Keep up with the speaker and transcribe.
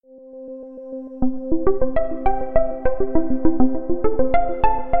Hello,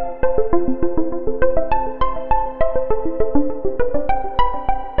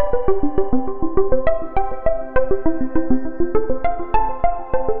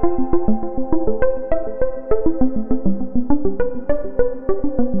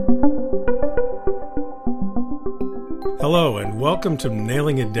 and welcome to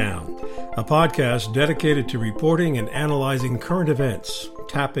Nailing It Down, a podcast dedicated to reporting and analyzing current events,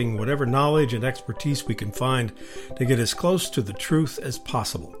 tapping whatever knowledge and expertise we can find to get as close to the truth as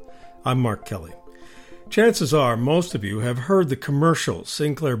possible. I'm Mark Kelly. Chances are most of you have heard the commercial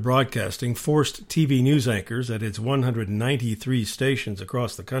Sinclair Broadcasting forced TV news anchors at its 193 stations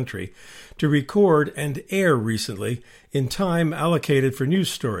across the country to record and air recently in time allocated for news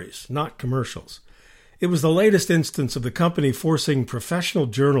stories, not commercials. It was the latest instance of the company forcing professional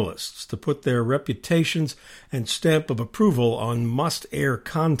journalists to put their reputations and stamp of approval on must-air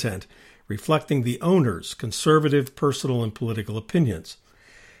content reflecting the owner's conservative personal and political opinions.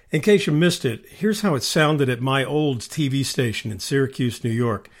 In case you missed it, here's how it sounded at my old TV station in Syracuse, New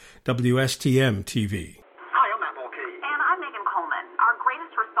York, WSTM-TV.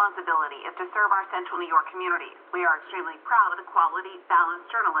 Responsibility is to serve our central New York communities. We are extremely proud of the quality,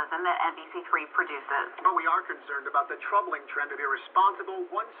 balanced journalism that NBC3 produces. But we are concerned about the troubling trend of irresponsible,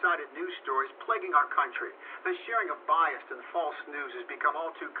 one-sided news stories plaguing our country. The sharing of biased and false news has become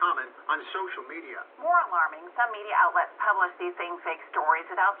all too common on social media. More alarming, some media outlets publish these same fake stories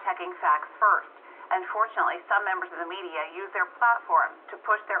without checking facts first. Unfortunately, some members of the media use their platform to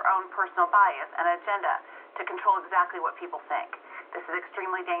push their own personal bias and agenda to control exactly what people think. This is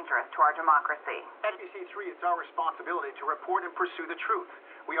extremely dangerous to our democracy. NBC3, it's our responsibility to report and pursue the truth.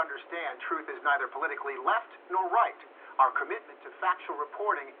 We understand truth is neither politically left nor right. Our commitment to factual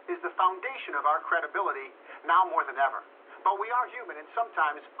reporting is the foundation of our credibility now more than ever. But we are human, and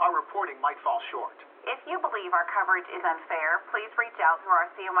sometimes our reporting might fall short. If you believe our coverage is unfair, please reach out through our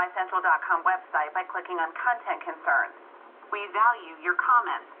CMYCentral.com website by clicking on Content Concerns. We value your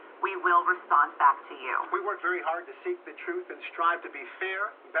comments. We will respond back to you. We work very hard to seek the truth and strive to be fair,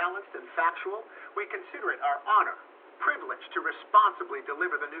 balanced, and factual. We consider it our honor, privilege to responsibly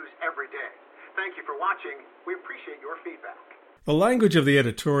deliver the news every day. Thank you for watching. We appreciate your feedback. The language of the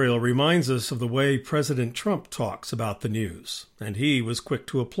editorial reminds us of the way President Trump talks about the news, and he was quick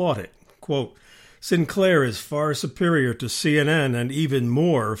to applaud it. Quote, Sinclair is far superior to CNN and even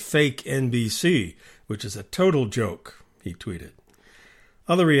more fake NBC, which is a total joke, he tweeted.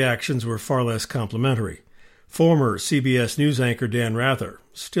 Other reactions were far less complimentary. Former CBS News anchor Dan Rather,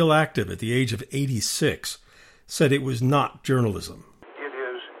 still active at the age of 86, said it was not journalism. It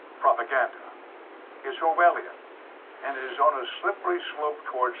is propaganda. It's Orwellian, and it is on a slippery slope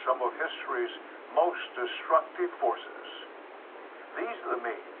towards some of history's most destructive forces. These are the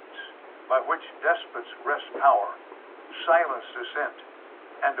means by which despots wrest power, silence dissent,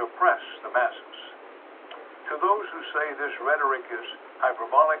 and oppress the masses. To those who say this rhetoric is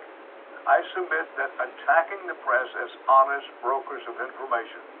hyperbolic, I submit that attacking the press as honest brokers of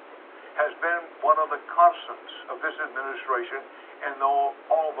information has been one of the constants of this administration and all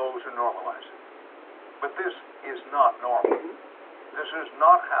those who normalize it. But this is not normal. This is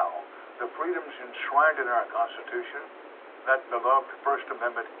not how the freedoms enshrined in our Constitution, that beloved First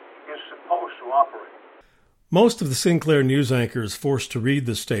Amendment, is supposed to operate. Most of the Sinclair news anchors forced to read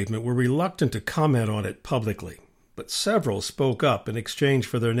the statement were reluctant to comment on it publicly, but several spoke up in exchange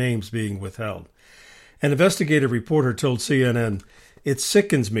for their names being withheld. An investigative reporter told CNN, "It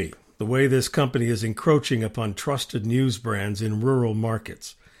sickens me the way this company is encroaching upon trusted news brands in rural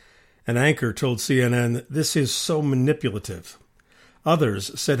markets." An anchor told CNN, "This is so manipulative."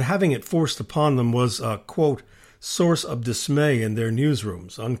 Others said having it forced upon them was a, quote, source of dismay in their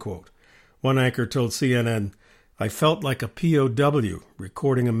newsrooms, unquote. One anchor told CNN, "I felt like a POW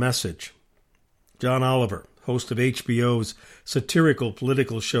recording a message." John Oliver, host of HBO's satirical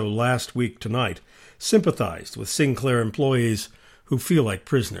political show Last Week Tonight, sympathized with Sinclair employees who feel like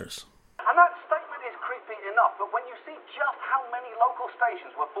prisoners. And that statement is creepy enough, but when you see just how many local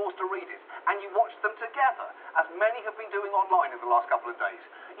stations were forced to read it, and you watch them together, as many have been doing online in the last couple of days,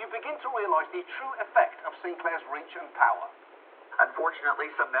 you begin to realize the true effect of Sinclair's reach and power.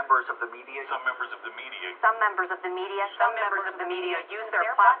 Unfortunately, some members of the media use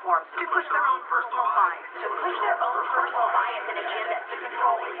their platforms to push their own personal bias, and agenda to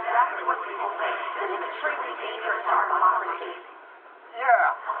control exactly what people think. This is extremely dangerous to our democracy. Yeah.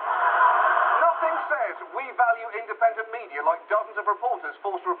 Nothing says we value independent media like dozens of reporters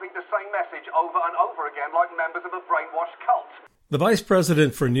forced to repeat the same message over and over again like members of a brainwashed cult. The vice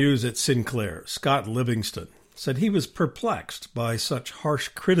president for news at Sinclair, Scott Livingston, said he was perplexed by such harsh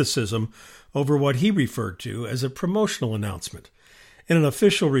criticism over what he referred to as a promotional announcement. In an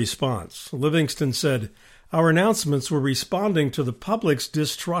official response, Livingston said, "Our announcements were responding to the public's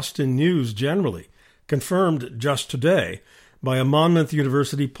distrust in news generally, confirmed just today by a Monmouth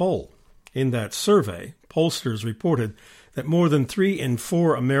University poll. In that survey, pollsters reported that more than 3 in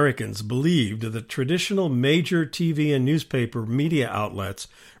 4 Americans believed that traditional major TV and newspaper media outlets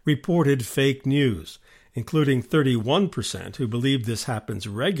reported fake news, including 31% who believe this happens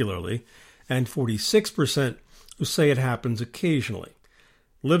regularly and 46% who say it happens occasionally."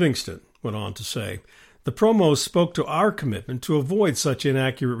 Livingston went on to say, "The promos spoke to our commitment to avoid such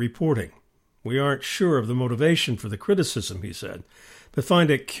inaccurate reporting. We aren't sure of the motivation for the criticism," he said, "but find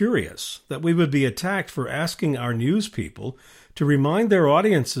it curious that we would be attacked for asking our news people to remind their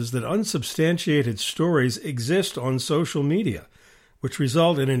audiences that unsubstantiated stories exist on social media, which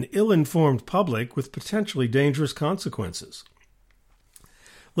result in an ill-informed public with potentially dangerous consequences."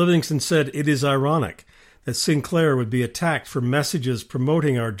 Livingston said it is ironic that Sinclair would be attacked for messages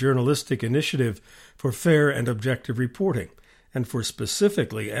promoting our journalistic initiative for fair and objective reporting, and for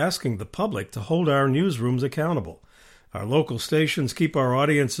specifically asking the public to hold our newsrooms accountable. Our local stations keep our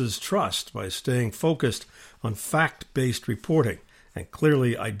audience's trust by staying focused on fact-based reporting and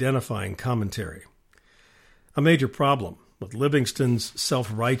clearly identifying commentary. A major problem with Livingston's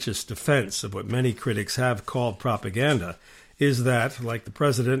self-righteous defense of what many critics have called propaganda is that, like the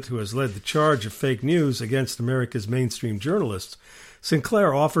president who has led the charge of fake news against America's mainstream journalists,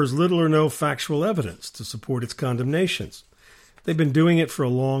 Sinclair offers little or no factual evidence to support its condemnations. They've been doing it for a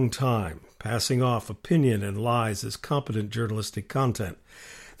long time, passing off opinion and lies as competent journalistic content.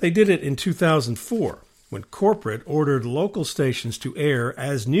 They did it in 2004, when corporate ordered local stations to air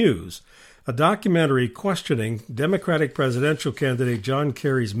as news a documentary questioning Democratic presidential candidate John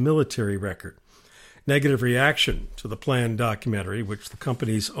Kerry's military record. Negative reaction to the planned documentary, which the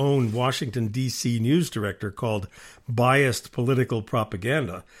company's own Washington, D.C. news director called biased political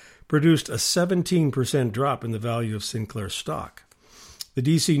propaganda, produced a 17% drop in the value of Sinclair stock. The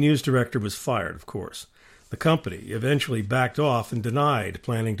D.C. news director was fired, of course. The company eventually backed off and denied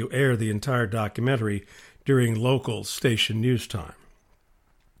planning to air the entire documentary during local station news time.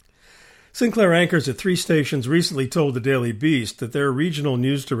 Sinclair anchors at 3 stations recently told the Daily Beast that their regional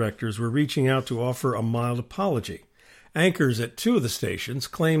news directors were reaching out to offer a mild apology. Anchors at 2 of the stations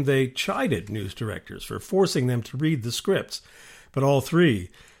claimed they chided news directors for forcing them to read the scripts, but all 3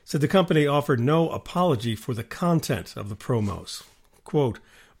 said the company offered no apology for the content of the promos. Quote,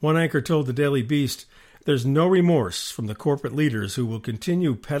 one anchor told the Daily Beast, "There's no remorse from the corporate leaders who will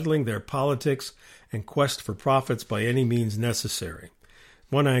continue peddling their politics and quest for profits by any means necessary."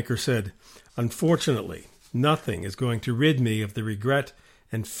 One anchor said, "Unfortunately, nothing is going to rid me of the regret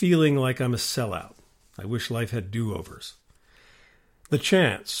and feeling like I'm a sellout. I wish life had do-overs." The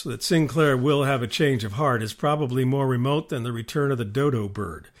chance that Sinclair will have a change of heart is probably more remote than the return of the dodo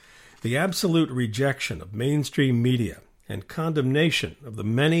bird. The absolute rejection of mainstream media and condemnation of the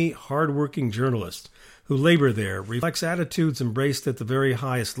many hard-working journalists who labor there reflects attitudes embraced at the very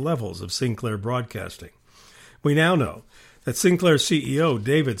highest levels of Sinclair broadcasting. We now know that Sinclair CEO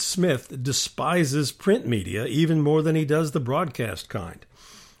David Smith despises print media even more than he does the broadcast kind.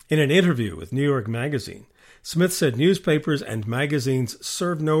 In an interview with New York Magazine, Smith said newspapers and magazines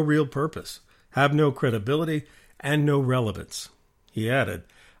serve no real purpose, have no credibility, and no relevance. He added,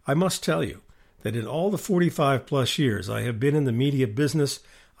 "I must tell you that in all the 45-plus years I have been in the media business,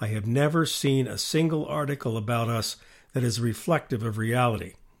 I have never seen a single article about us that is reflective of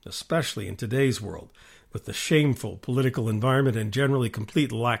reality, especially in today's world, with the shameful political environment and generally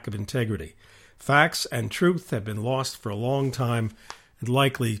complete lack of integrity. Facts and truth have been lost for a long time and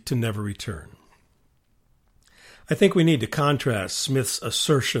likely to never return." I think we need to contrast Smith's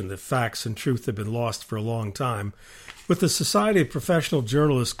assertion that facts and truth have been lost for a long time with the Society of Professional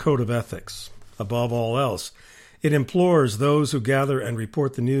Journalists Code of Ethics. Above all else, it implores those who gather and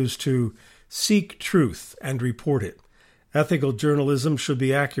report the news to seek truth and report it. Ethical journalism should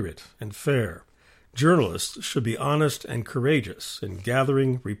be accurate and fair. Journalists should be honest and courageous in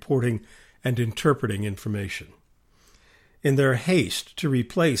gathering, reporting, and interpreting information. In their haste to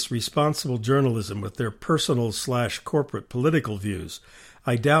replace responsible journalism with their personal/corporate political views,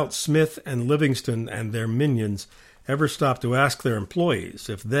 I doubt Smith and Livingston and their minions ever stop to ask their employees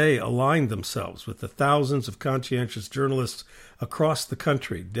if they aligned themselves with the thousands of conscientious journalists across the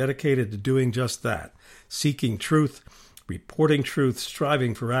country dedicated to doing just that, seeking truth, reporting truth,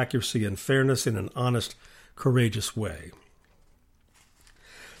 striving for accuracy and fairness in an honest, courageous way.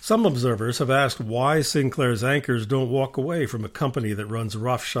 Some observers have asked why Sinclair's anchors don't walk away from a company that runs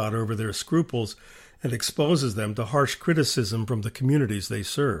roughshod over their scruples and exposes them to harsh criticism from the communities they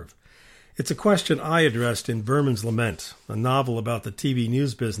serve. It's a question I addressed in Berman's Lament, a novel about the TV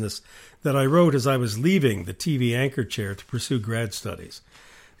news business that I wrote as I was leaving the TV anchor chair to pursue grad studies.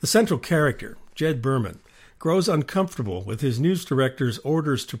 The central character, Jed Berman, grows uncomfortable with his news director's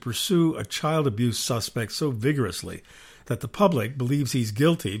orders to pursue a child abuse suspect so vigorously that the public believes he's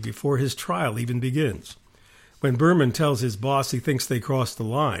guilty before his trial even begins. When Berman tells his boss he thinks they crossed the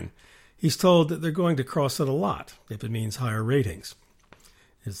line, he's told that they're going to cross it a lot if it means higher ratings.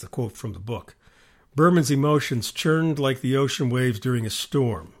 Is the quote from the book. Berman's emotions churned like the ocean waves during a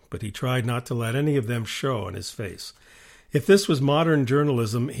storm, but he tried not to let any of them show on his face. If this was modern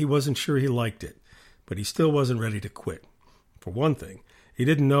journalism, he wasn't sure he liked it, but he still wasn't ready to quit. For one thing, he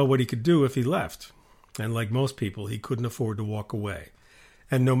didn't know what he could do if he left, and like most people, he couldn't afford to walk away.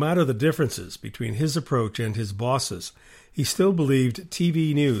 And no matter the differences between his approach and his boss's, he still believed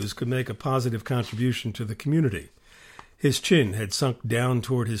TV news could make a positive contribution to the community. His chin had sunk down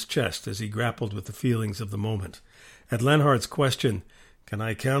toward his chest as he grappled with the feelings of the moment. At Lenhart's question, "Can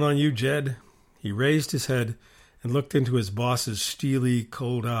I count on you, Jed?" he raised his head and looked into his boss's steely,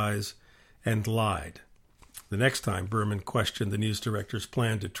 cold eyes and lied. The next time Berman questioned the news director's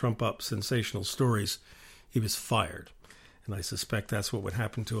plan to trump up sensational stories, he was fired. And I suspect that's what would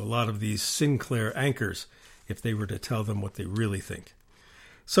happen to a lot of these Sinclair anchors if they were to tell them what they really think.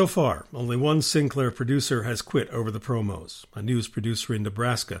 So far, only one Sinclair producer has quit over the promos, a news producer in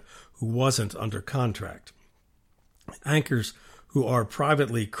Nebraska who wasn't under contract. Anchors who are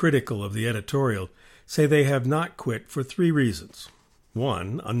privately critical of the editorial say they have not quit for 3 reasons.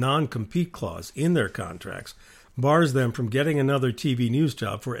 1, a non-compete clause in their contracts bars them from getting another TV news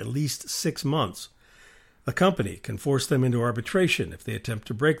job for at least 6 months. A company can force them into arbitration if they attempt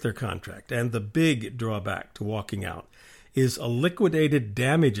to break their contract, and the big drawback to walking out is a liquidated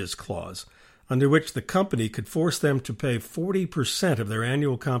damages clause under which the company could force them to pay 40% of their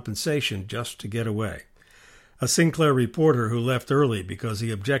annual compensation just to get away. A Sinclair reporter who left early because he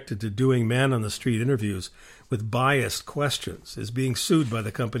objected to doing man-on-the-street interviews with biased questions is being sued by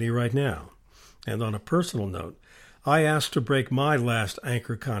the company right now. And on a personal note, I asked to break my last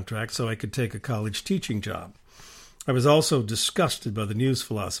anchor contract so I could take a college teaching job. I was also disgusted by the news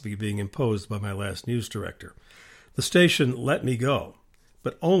philosophy being imposed by my last news director. The station let me go,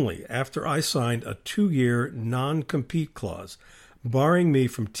 but only after I signed a 2-year non-compete clause, barring me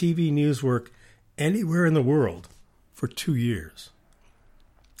from TV news work anywhere in the world for 2 years.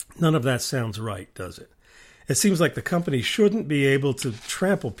 None of that sounds right, does it? It seems like the company shouldn't be able to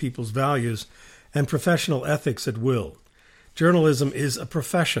trample people's values and professional ethics at will. Journalism is a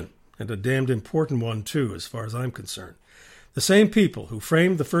profession, and a damned important one, too, as far as I'm concerned. The same people who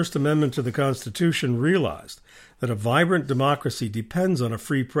framed the First Amendment to the Constitution realized that a vibrant democracy depends on a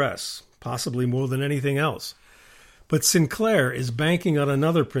free press, possibly more than anything else. But Sinclair is banking on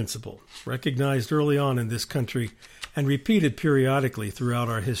another principle, recognized early on in this country and repeated periodically throughout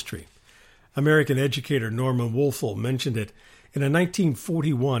our history. American educator Norman Woelfel mentioned it in a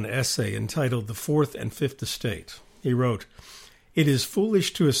 1941 essay entitled The Fourth and Fifth Estate. He wrote, "It is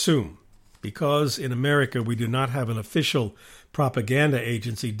foolish to assume, because in America we do not have an official propaganda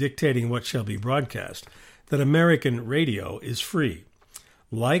agency dictating what shall be broadcast, that American radio is free.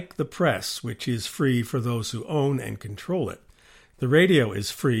 Like the press, which is free for those who own and control it, the radio is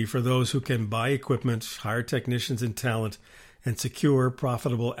free for those who can buy equipment, hire technicians and talent, and secure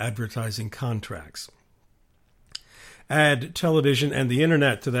profitable advertising contracts." Add television and the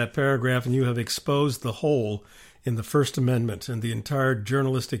internet to that paragraph and you have exposed the hole in the First Amendment and the entire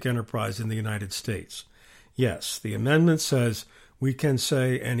journalistic enterprise in the United States. Yes, the amendment says we can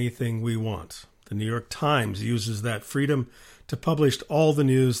say anything we want. The New York Times uses that freedom to publish all the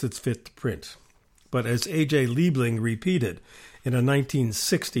news that's fit to print. But as A.J. Liebling repeated in a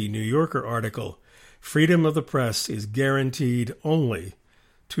 1960 New Yorker article, freedom of the press is guaranteed only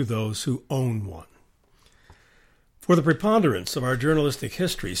to those who own one. For the preponderance of our journalistic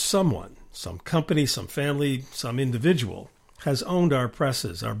history, someone, some company, some family, some individual, has owned our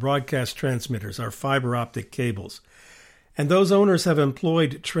presses, our broadcast transmitters, our fiber optic cables. And those owners have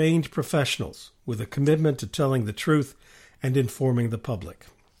employed trained professionals with a commitment to telling the truth and informing the public.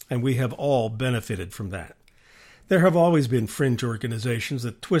 And we have all benefited from that. There have always been fringe organizations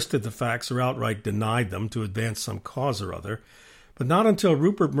that twisted the facts or outright denied them to advance some cause or other. But not until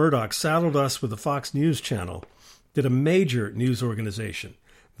Rupert Murdoch saddled us with the Fox News Channel did a major news organization,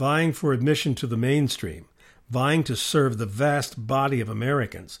 vying for admission to the mainstream, vying to serve the vast body of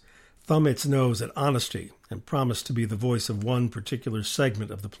Americans, thumb its nose at honesty and promise to be the voice of one particular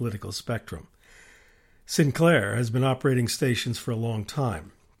segment of the political spectrum. Sinclair has been operating stations for a long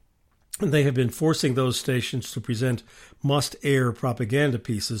time. And they have been forcing those stations to present must-air propaganda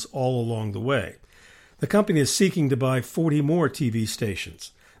pieces all along the way. The company is seeking to buy 40 more TV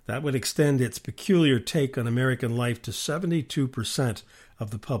stations. That would extend its peculiar take on American life to 72%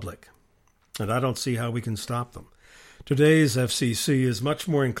 of the public. And I don't see how we can stop them. Today's FCC is much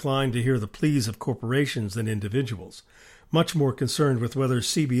more inclined to hear the pleas of corporations than individuals, much more concerned with whether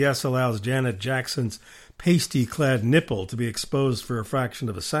CBS allows Janet Jackson's pasty-clad nipple to be exposed for a fraction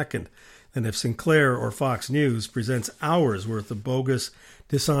of a second than if Sinclair or Fox News presents hours' worth of bogus,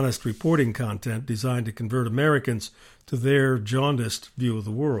 dishonest reporting content designed to convert Americans to their jaundiced view of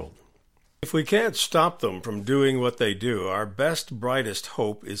the world. If we can't stop them from doing what they do, our best, brightest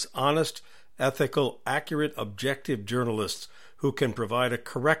hope is honest, ethical, accurate, objective journalists who can provide a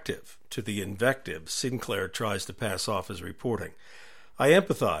corrective to the invective Sinclair tries to pass off as reporting. I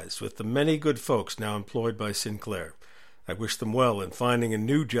empathize with the many good folks now employed by Sinclair. I wish them well in finding a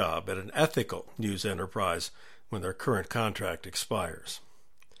new job at an ethical news enterprise when their current contract expires.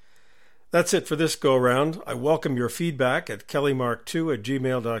 That's it for this go-round. I welcome your feedback at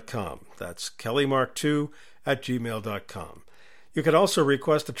kellymark2@gmail.com. That's kellymark2@gmail.com. You can also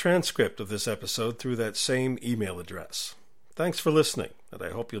request a transcript of this episode through that same email address. Thanks for listening, and I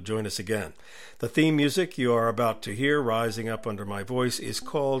hope you'll join us again. The theme music you are about to hear rising up under my voice is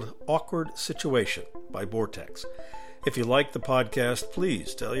called Awkward Situation by Vortex. If you like the podcast,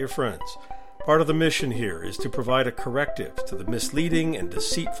 please tell your friends. Part of the mission here is to provide a corrective to the misleading and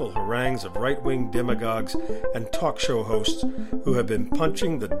deceitful harangues of right-wing demagogues and talk show hosts who have been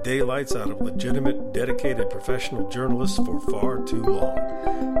punching the daylights out of legitimate, dedicated professional journalists for far too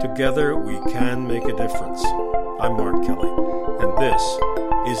long. Together, we can make a difference. I'm Mark Kelly, and this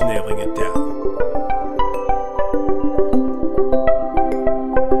is Nailing It Down.